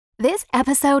This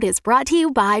episode is brought to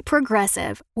you by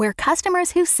Progressive, where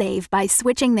customers who save by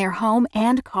switching their home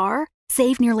and car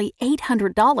save nearly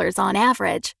 $800 on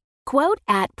average. Quote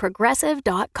at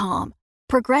Progressive.com.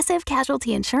 Progressive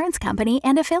Casualty Insurance Company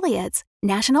and Affiliates.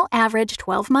 National average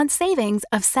 12-month savings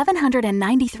of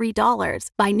 $793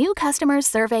 by new customers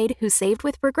surveyed who saved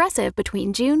with Progressive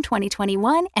between June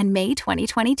 2021 and May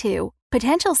 2022.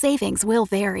 Potential savings will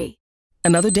vary.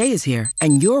 Another day is here,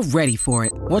 and you're ready for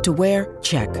it. What to wear?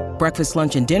 Check. Breakfast,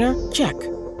 lunch, and dinner? Check.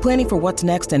 Planning for what's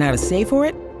next and how to save for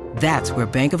it? That's where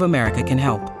Bank of America can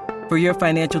help. For your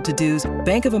financial to-dos,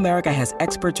 Bank of America has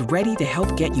experts ready to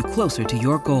help get you closer to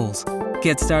your goals.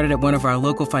 Get started at one of our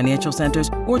local financial centers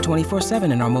or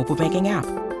 24/7 in our mobile banking app.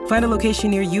 Find a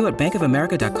location near you at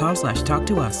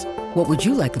bankofamerica.com/talktous. What would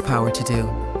you like the power to do?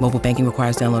 Mobile banking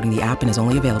requires downloading the app and is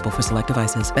only available for select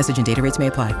devices. Message and data rates may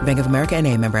apply. Bank of America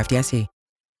N.A., member FDIC.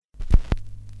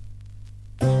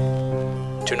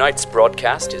 Tonight's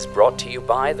broadcast is brought to you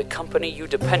by the company you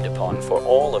depend upon for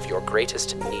all of your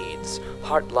greatest needs,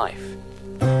 Heart Life.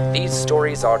 These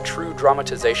stories are true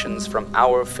dramatizations from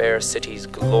our fair city's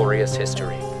glorious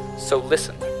history. So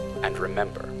listen and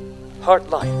remember, Heart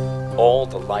Life, all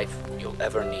the life you'll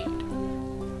ever need.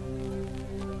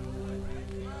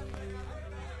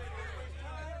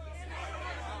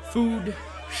 Food,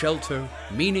 shelter,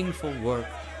 meaningful work,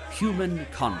 human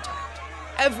contact.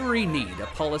 Every need a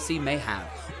policy may have,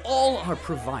 all are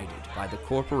provided by the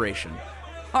corporation.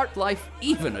 Heart Life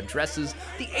even addresses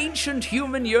the ancient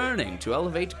human yearning to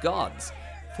elevate gods.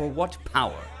 For what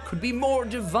power could be more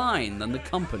divine than the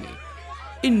company?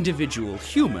 Individual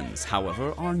humans,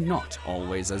 however, are not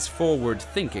always as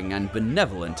forward-thinking and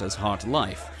benevolent as Heart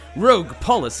Life. Rogue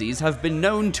policies have been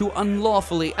known to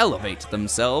unlawfully elevate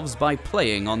themselves by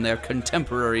playing on their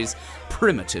contemporaries'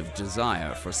 primitive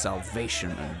desire for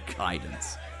salvation and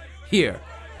guidance. Here,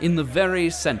 in the very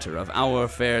center of our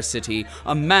fair city,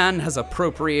 a man has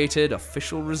appropriated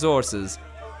official resources,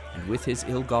 and with his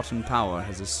ill-gotten power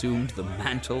has assumed the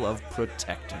mantle of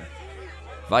protector.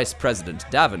 Vice President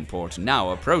Davenport now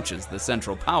approaches the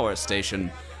Central Power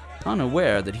Station,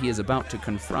 unaware that he is about to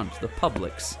confront the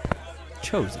public's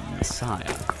chosen messiah.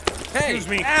 Hey! Excuse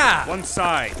me, one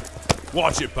side.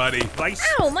 Watch it, buddy. Vice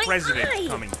my President eye.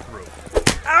 coming through.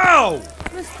 Ow!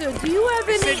 Mister, do you have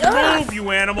any... Move, you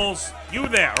animals! You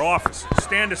there, officer,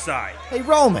 stand aside. Hey,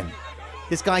 Roman,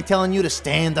 this guy telling you to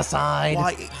stand aside?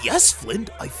 Why, yes,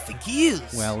 Flint, I think he is.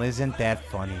 Well, isn't that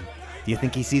funny? Do you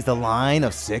think he sees the line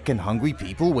of sick and hungry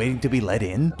people waiting to be let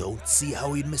in? Don't see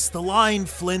how he'd miss the line,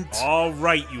 Flint. All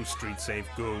right, you street-safe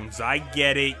goons, I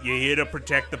get it. You're here to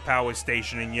protect the power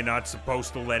station and you're not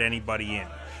supposed to let anybody in.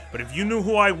 But if you knew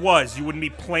who I was, you wouldn't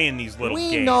be playing these little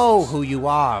games. We know who you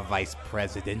are, Vice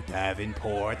President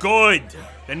Davenport. Good!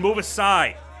 Then move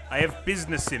aside. I have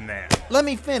business in there. Let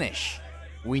me finish.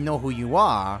 We know who you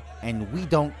are, and we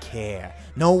don't care.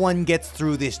 No one gets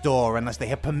through this door unless they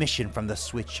have permission from the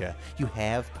Switcher. You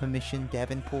have permission,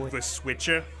 Davenport? The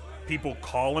Switcher? People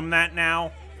call him that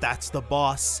now? That's the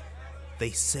boss. They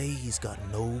say he's got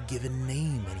no given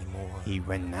name anymore. He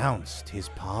renounced his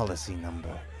policy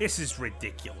number. This is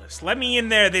ridiculous. Let me in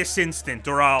there this instant,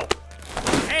 or I'll...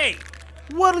 Hey!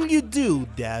 What'll you do,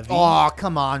 Davy? Oh,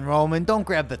 come on, Roman. Don't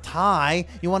grab the tie.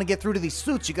 You want to get through to these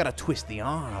suits, you gotta twist the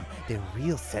arm. They're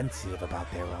real sensitive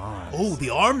about their arms. Oh, the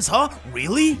arms, huh?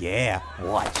 Really? Yeah,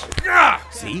 watch. Ah!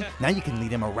 See? Now you can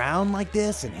lead him around like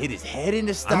this and hit his head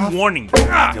into stuff. I'm warning you.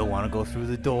 Ah! Still want to go through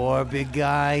the door, big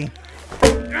guy?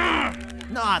 Ah!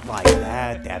 Not like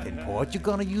that, Davenport. You're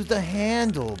gonna use the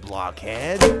handle,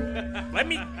 blockhead. Let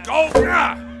me go!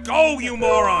 Ah! Go, you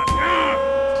moron!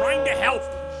 Ah! Trying to help.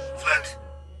 Flint,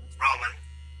 Roman,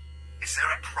 is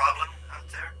there a problem out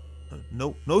there?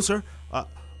 No, sir.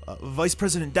 Vice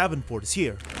President Davenport is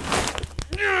here.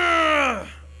 Well,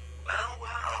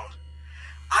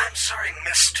 I'm sorry,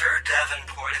 Mr.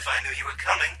 Davenport. If I knew you were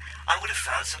coming, I would have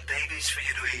found some babies for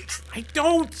you to eat. I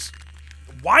don't.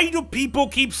 Why do people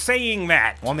keep saying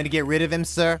that? Want me to get rid of him,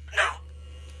 sir? No,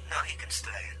 he can stay.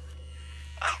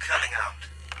 I'm coming out.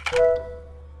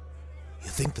 You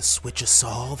think the Switcher saw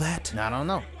all that? I don't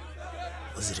know.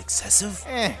 Was it excessive?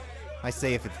 I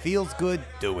say if it feels good,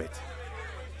 do it.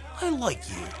 I like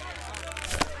you.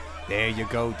 There you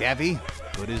go, Davy.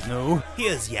 Good as new.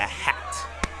 Here's your hat.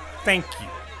 Thank you.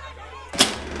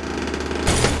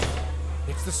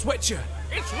 It's the Switcher.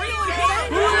 It's really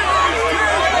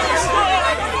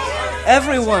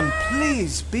Everyone,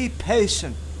 please be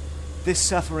patient. This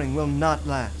suffering will not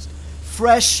last.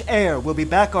 Fresh air will be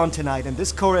back on tonight in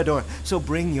this corridor, so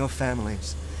bring your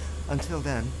families. Until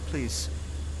then, please,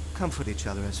 comfort each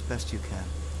other as best you can.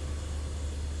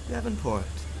 Davenport.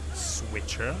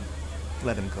 Switcher?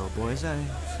 Let him go, boys. I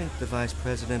think the Vice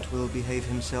President will behave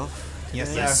himself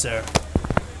today. Yes, sir.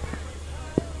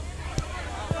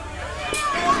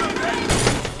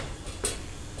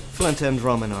 Flint and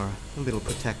Roman are a little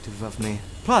protective of me.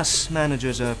 Plus,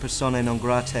 managers are persona non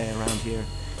grata around here.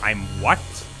 I'm what?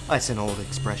 That's an old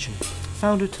expression.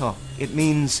 Founder talk. It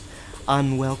means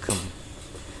unwelcome.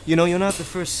 You know, you're not the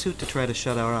first suit to try to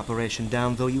shut our operation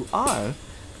down, though you are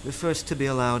the first to be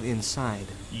allowed inside.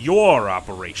 Your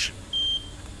operation.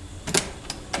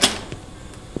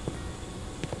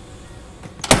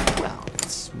 Well,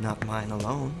 it's not mine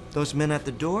alone. Those men at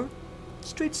the door?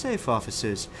 Street safe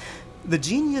officers. The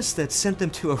genius that sent them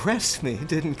to arrest me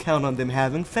didn't count on them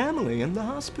having family in the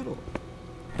hospital.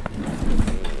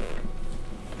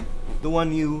 The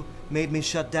one you made me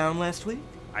shut down last week?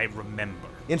 I remember.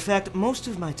 In fact, most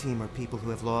of my team are people who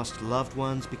have lost loved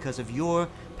ones because of your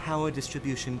power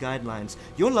distribution guidelines.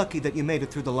 You're lucky that you made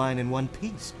it through the line in one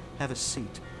piece. Have a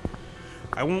seat.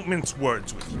 I won't mince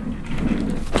words with you.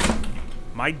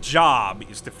 My job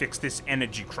is to fix this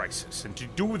energy crisis, and to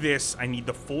do this, I need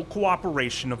the full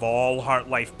cooperation of all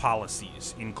Heartlife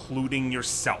policies, including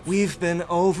yourself. We've been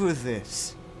over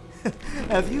this.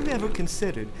 Have you ever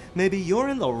considered maybe you're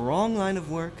in the wrong line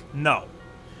of work? No.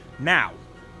 Now,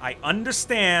 I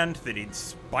understand that in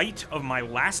spite of my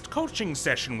last coaching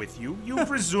session with you, you've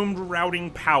resumed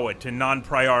routing power to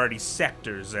non-priority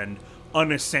sectors and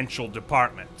unessential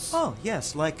departments. Oh,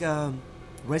 yes, like,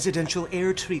 residential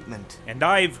air treatment. And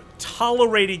I've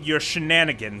tolerated your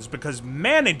shenanigans because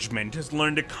management has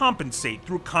learned to compensate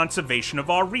through conservation of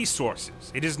our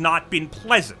resources. It has not been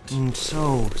pleasant. I'm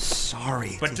so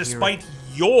sorry. But despite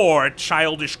your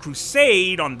childish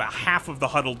crusade on behalf of the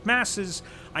huddled masses,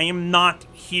 I am not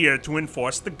here to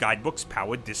enforce the guidebook's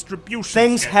power distribution.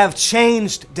 Things have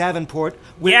changed, Davenport.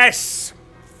 Yes!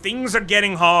 Things are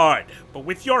getting hard, but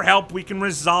with your help we can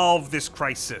resolve this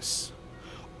crisis.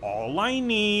 All I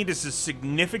need is a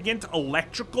significant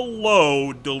electrical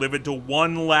load delivered to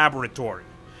one laboratory.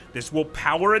 This will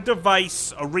power a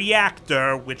device, a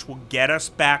reactor, which will get us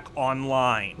back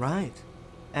online. Right.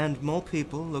 And mole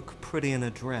people look pretty in a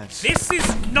dress. This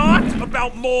is not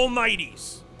about mole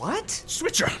nighties. What?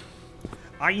 Switcher,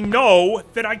 I know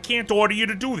that I can't order you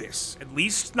to do this, at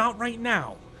least not right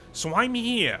now. So I'm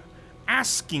here,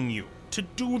 asking you to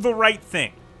do the right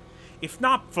thing. If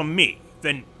not for me,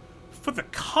 then for the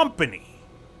company.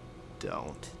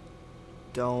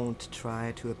 Don't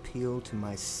try to appeal to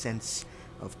my sense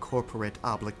of corporate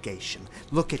obligation.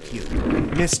 Look at you,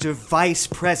 Mr. Vice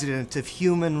President of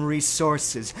Human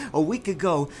Resources. A week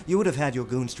ago, you would have had your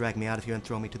goons drag me out of here and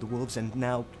throw me to the wolves, and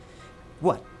now,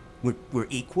 what? We're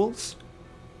equals?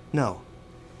 No,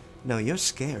 you're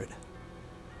scared.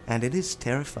 And it is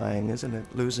terrifying, isn't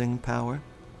it, losing power?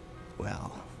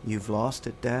 Well, you've lost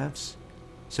it, Davs.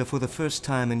 So for the first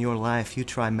time in your life, you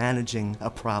try managing a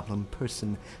problem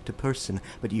person to person,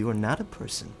 but you are not a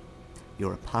person.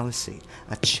 You're a policy,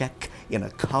 a check in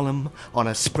a column on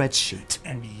a spreadsheet.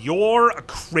 And you're a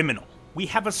criminal. We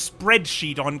have a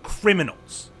spreadsheet on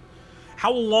criminals.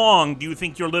 How long do you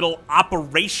think your little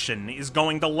operation is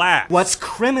going to last? What's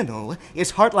criminal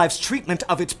is Heartlife's treatment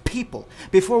of its people.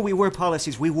 Before we were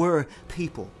policies, we were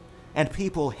people. And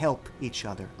people help each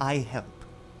other. I help.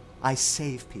 I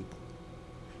save people.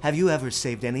 Have you ever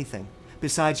saved anything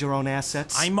besides your own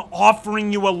assets? I'm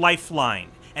offering you a lifeline,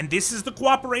 and this is the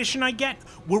cooperation I get.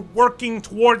 We're working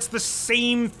towards the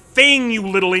same thing, you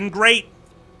little ingrate.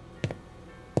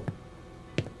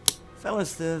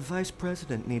 Fellas, the Vice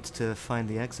President needs to find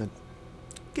the exit.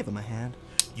 Give him a hand.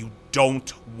 You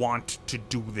don't want to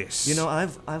do this. You know,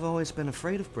 I've always been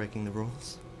afraid of breaking the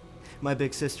rules. My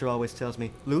big sister always tells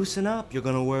me, loosen up, you're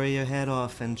gonna worry your head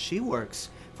off, and she works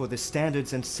for the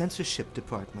Standards and Censorship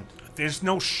Department. There's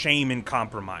no shame in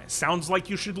compromise. Sounds like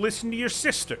you should listen to your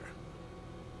sister.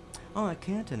 Oh, I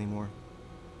can't anymore.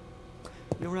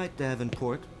 You're right,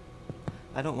 Davenport.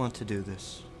 I don't want to do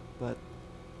this, but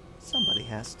somebody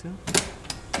has to.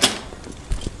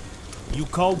 You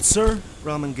called, sir?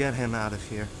 Roman, get him out of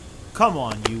here. Come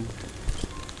on, you.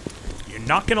 You're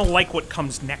not gonna like what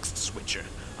comes next, Switcher.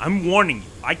 I'm warning you.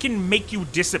 I can make you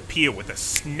disappear with a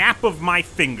snap of my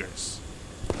fingers.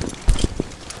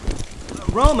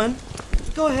 Roman,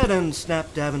 go ahead and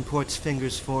snap Davenport's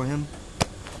fingers for him.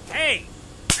 Hey!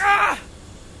 Ah!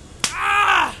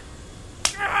 Ah!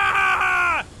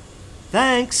 Ah!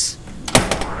 Thanks.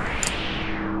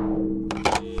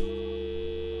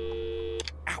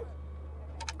 Ow.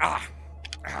 Ah.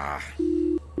 Ah.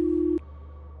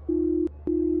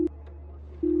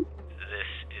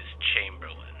 This is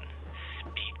Chamberlain.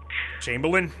 Speak.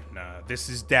 Chamberlain, this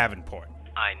is Davenport.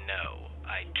 I know.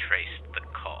 I traced the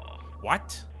call.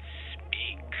 What? Speak.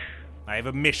 I have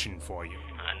a mission for you.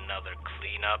 Another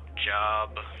cleanup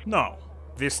job? No,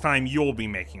 this time you'll be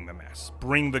making the mess.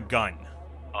 Bring the gun.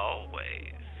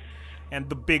 Always. And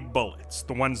the big bullets,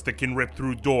 the ones that can rip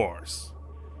through doors.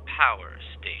 Power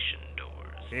station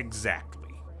doors.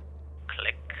 Exactly.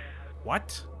 Click.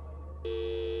 What?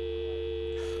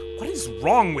 What is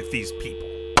wrong with these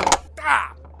people?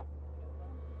 Ah!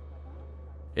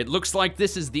 It looks like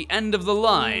this is the end of the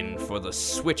line for the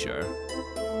Switcher.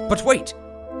 But wait!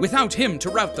 Without him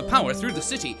to route the power through the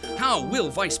city, how will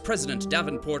Vice President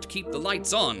Davenport keep the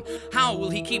lights on? How will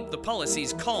he keep the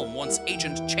policies calm once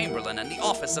Agent Chamberlain and the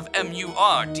office of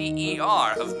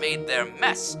MURDER have made their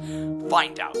mess?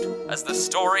 Find out as the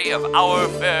story of our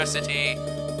fair city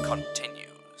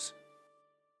continues.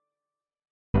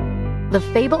 The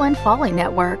Fable and Folly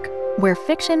Network, where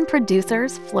fiction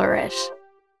producers flourish.